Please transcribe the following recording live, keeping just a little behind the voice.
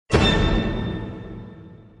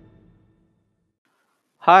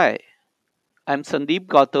Hi, I'm Sandeep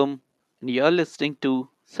Gautam, and you're listening to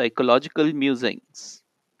Psychological Musings.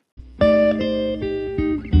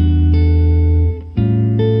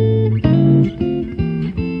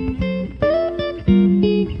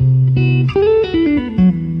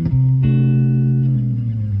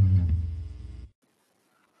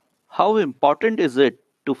 How important is it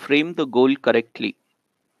to frame the goal correctly?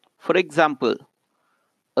 For example,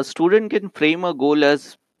 a student can frame a goal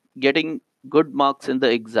as getting good marks in the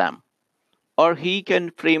exam, or he can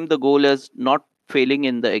frame the goal as not failing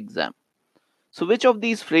in the exam. So, which of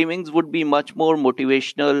these framings would be much more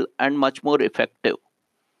motivational and much more effective?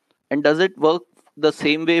 And does it work the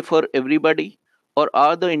same way for everybody? Or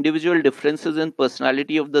are the individual differences in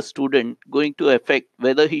personality of the student going to affect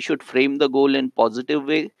whether he should frame the goal in positive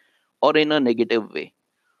way or in a negative way?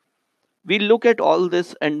 We'll look at all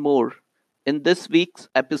this and more in this week's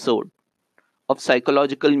episode of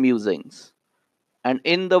Psychological Musings. And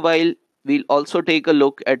in the while, we'll also take a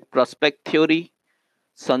look at prospect theory,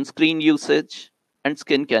 sunscreen usage, and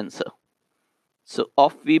skin cancer. So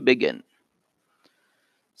off we begin.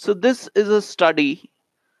 So this is a study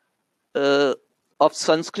uh, of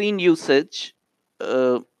sunscreen usage.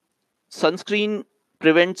 Uh, Sunscreen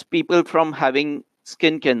prevents people from having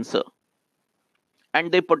skin cancer,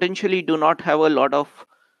 and they potentially do not have a lot of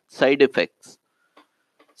side effects.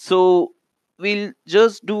 So we'll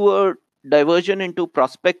just do a diversion into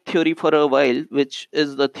prospect theory for a while, which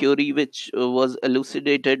is the theory which was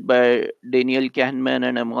elucidated by Daniel Kahneman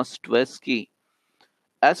and Amos Tversky.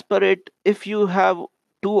 As per it, if you have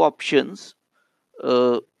two options,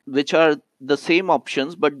 which are the same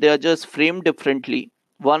options but they are just framed differently.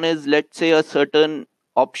 One is, let's say, a certain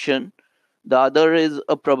option, the other is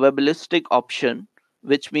a probabilistic option,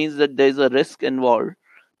 which means that there is a risk involved.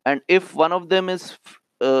 And if one of them is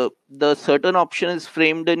the certain option is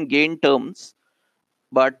framed in gain terms,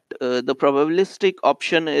 but the probabilistic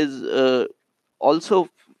option is also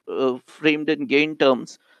framed in gain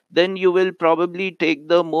terms, then you will probably take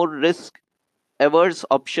the more risk averse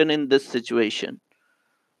option in this situation.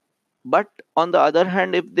 But on the other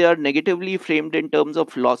hand, if they are negatively framed in terms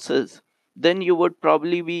of losses, then you would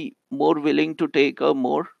probably be more willing to take a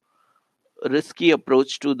more risky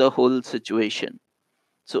approach to the whole situation.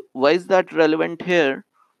 So, why is that relevant here?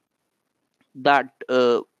 That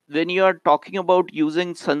when you are talking about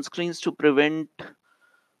using sunscreens to prevent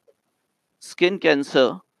skin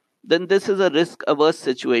cancer, then this is a risk averse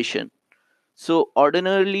situation. So,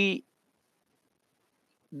 ordinarily,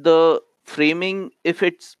 the framing, if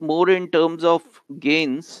it's more in terms of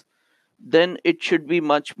gains, then it should be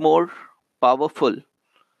much more powerful.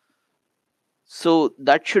 So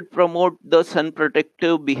that should promote the sun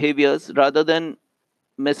protective behaviors rather than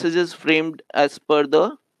messages framed as per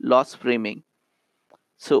the loss framing.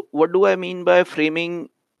 So, what do I mean by framing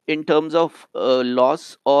in terms of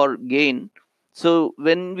loss or gain? So,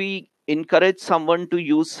 when we encourage someone to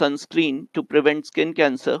use sunscreen to prevent skin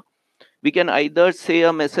cancer, we can either say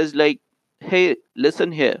a message like, hey,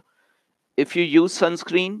 listen here, if you use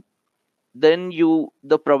sunscreen, then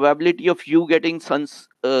the probability of you getting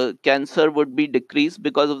cancer would be decreased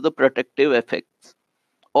because of the protective effects.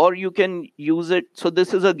 Or you can use it, so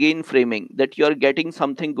this is a gain framing, that you are getting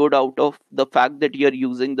something good out of the fact that you are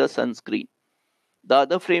using the sunscreen. The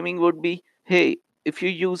other framing would be, hey, if you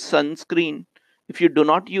use sunscreen, if you do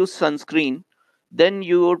not use sunscreen, then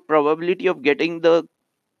your probability of getting the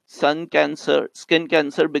skin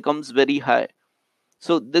cancer becomes very high.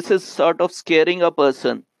 So this is sort of scaring a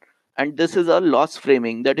person, and this is a loss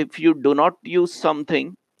framing, that if you do not use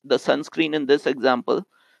something, the sunscreen in this example,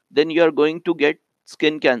 then you are going to get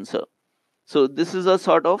skin cancer. So this is a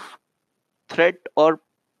sort of threat or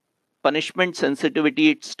punishment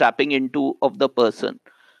sensitivity it's tapping into of the person.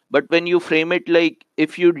 But when you frame it like,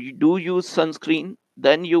 if you do use sunscreen,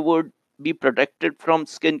 then you would be protected from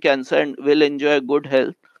skin cancer and will enjoy good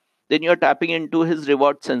health, then you're tapping into his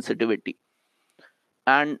reward sensitivity.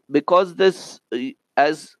 And because this,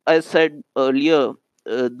 as I said earlier,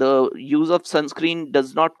 the use of sunscreen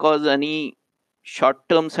does not cause any short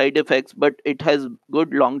term side effects, but it has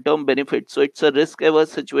good long term benefits, so it's a risk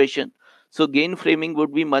averse situation. So gain framing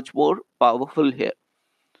would be much more powerful here.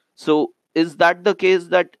 So is that the case,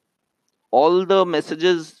 that all the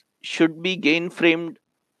messages should be gain framed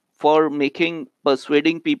for making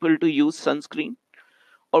persuading people to use sunscreen,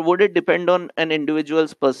 or would it depend on an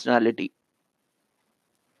individual's personality?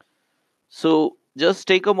 So just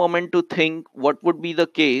take a moment to think what would be the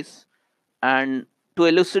case. And to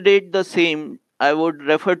elucidate the same, I would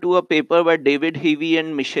refer to a paper by David Heavey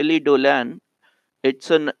and Michele Dolan. It's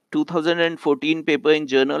a 2014 paper in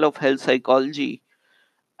Journal of Health Psychology.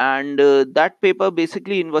 And that paper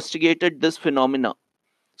basically investigated this phenomena.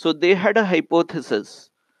 So they had a hypothesis.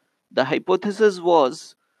 The hypothesis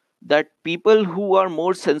was that people who are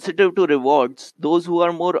more sensitive to rewards, those who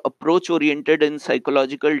are more approach oriented in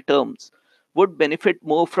psychological terms, would benefit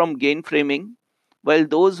more from gain framing, while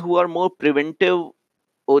those who are more preventive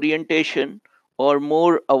orientation or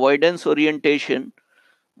more avoidance orientation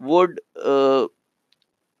would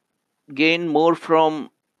gain more from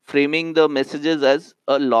framing the messages as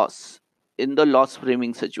a loss in the loss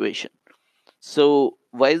framing situation. So,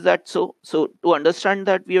 why is that so? So, to understand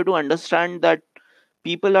that, we have to understand that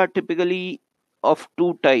people are typically of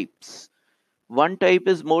two types. One type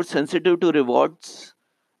is more sensitive to rewards,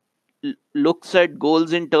 looks at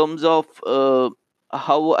goals in terms of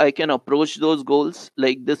how I can approach those goals.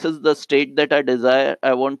 Like, this is the state that I desire,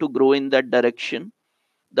 I want to grow in that direction.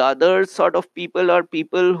 The other sort of people are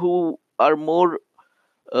people who are more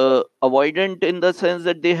avoidant, in the sense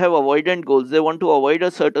that they have avoidant goals. They want to avoid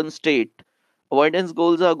a certain state. Avoidance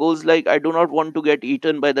goals are goals like, I do not want to get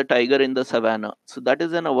eaten by the tiger in the savannah. So that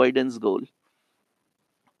is an avoidance goal.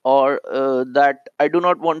 Or that I do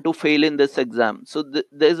not want to fail in this exam. So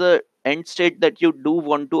there's a end state that you do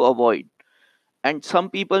want to avoid. And some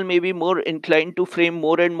people may be more inclined to frame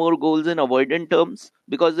more and more goals in avoidant terms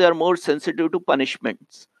because they are more sensitive to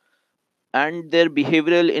punishments, and their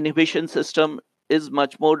behavioral inhibition system is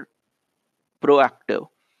much more proactive,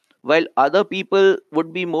 while other people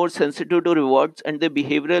would be more sensitive to rewards and their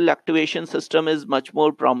behavioral activation system is much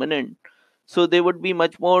more prominent. So they would be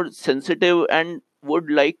much more sensitive and would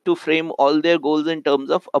like to frame all their goals in terms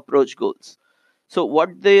of approach goals. So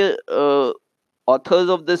what the authors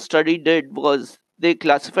of this study did was they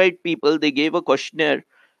classified people, they gave a questionnaire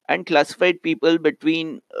and classified people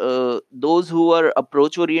between those who are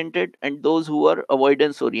approach oriented and those who are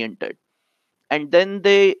avoidance oriented, and then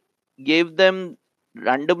they gave them,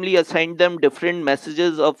 randomly assigned them different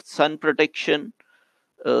messages of sun protection,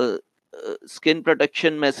 uh, skin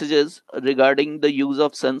protection messages regarding the use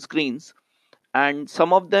of sunscreens. And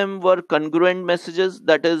some of them were congruent messages,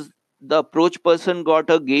 that is, the approach person got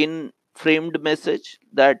a gain framed message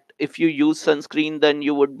that if you use sunscreen then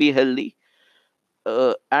you would be healthy,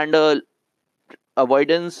 and a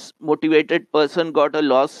avoidance motivated person got a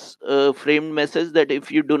loss framed message that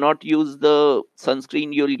if you do not use the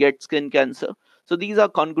sunscreen you'll get skin cancer. So these are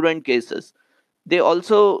congruent cases. They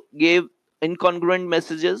also gave incongruent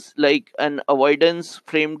messages, like an avoidance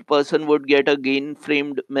framed person would get a gain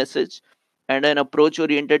framed message and an approach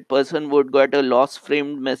oriented person would get a loss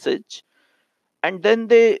framed message. And then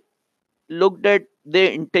they looked at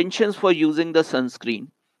their intentions for using the sunscreen,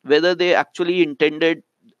 whether they actually intended,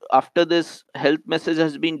 after this health message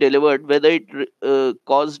has been delivered, whether it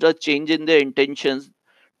caused a change in their intentions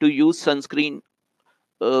to use sunscreen,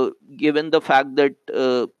 given the fact that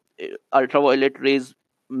ultraviolet rays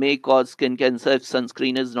may cause skin cancer if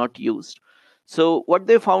sunscreen is not used. So what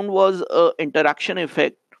they found was a interaction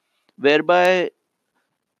effect, whereby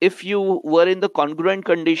if you were in the congruent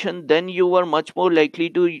condition, then you were much more likely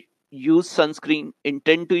to use sunscreen,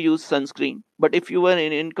 intend to use sunscreen. But if you were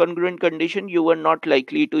in incongruent condition, you were not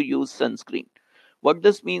likely to use sunscreen. What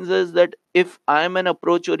this means is that if I am an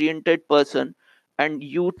approach oriented person and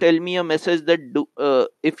you tell me a message that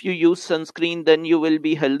if you use sunscreen, then you will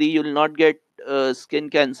be healthy, you will not get skin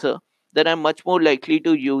cancer, then I'm much more likely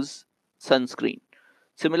to use sunscreen.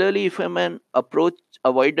 Similarly, if I'm an approach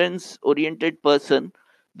avoidance oriented person,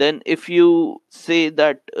 then if you say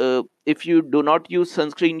that if you do not use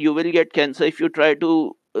sunscreen, you will get cancer, if you try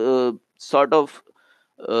to sort of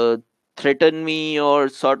uh, threaten me or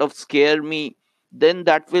sort of scare me, then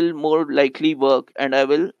that will more likely work and I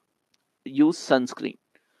will use sunscreen.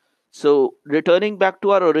 So, returning back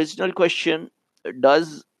to our original question,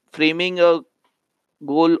 does framing a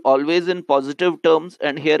goal always in positive terms,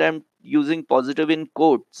 and here I'm using positive in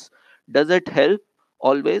quotes, does it help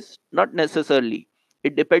always? Not necessarily.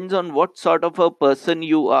 It depends on what sort of a person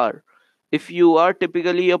you are. If you are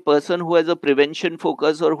typically a person who has a prevention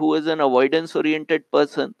focus or who is an avoidance oriented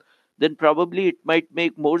person, then probably it might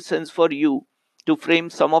make more sense for you to frame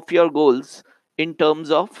some of your goals in terms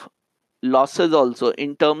of losses, also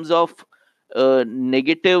in terms of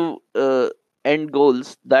negative end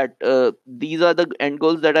goals, that these are the end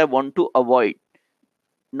goals that I want to avoid,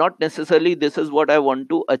 not necessarily this is what I want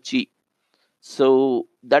to achieve. So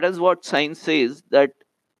that is what science says, that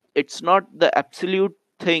it's not the absolute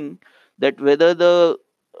thing that whether the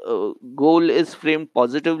goal is framed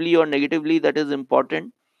positively or negatively that is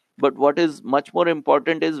important, but what is much more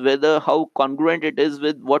important is whether how congruent it is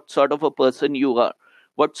with what sort of a person you are,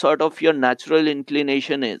 what sort of your natural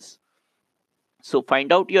inclination is. So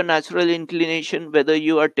find out your natural inclination, whether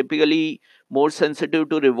you are typically more sensitive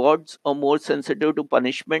to rewards or more sensitive to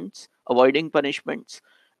punishments, avoiding punishments,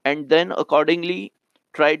 and then accordingly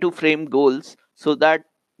try to frame goals so that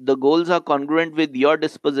the goals are congruent with your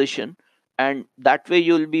disposition, and that way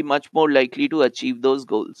you'll be much more likely to achieve those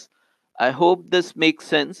goals. I hope this makes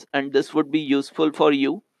sense and this would be useful for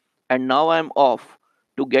you. And now I'm off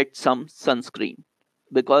to get some sunscreen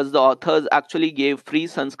because the authors actually gave free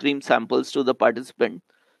sunscreen samples to the participant.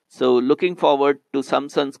 So, looking forward to some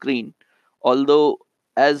sunscreen. Although,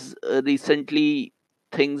 as recently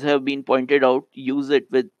things have been pointed out, use it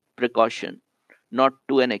with precaution, not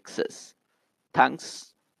to an excess.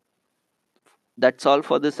 Thanks. That's all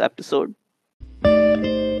for this episode.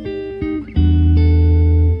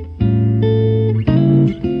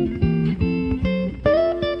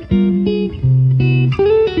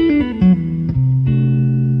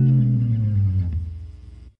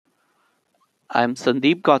 I'm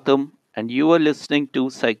Sandeep Gautam, and you are listening to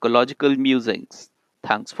Psychological Musings.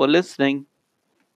 Thanks for listening.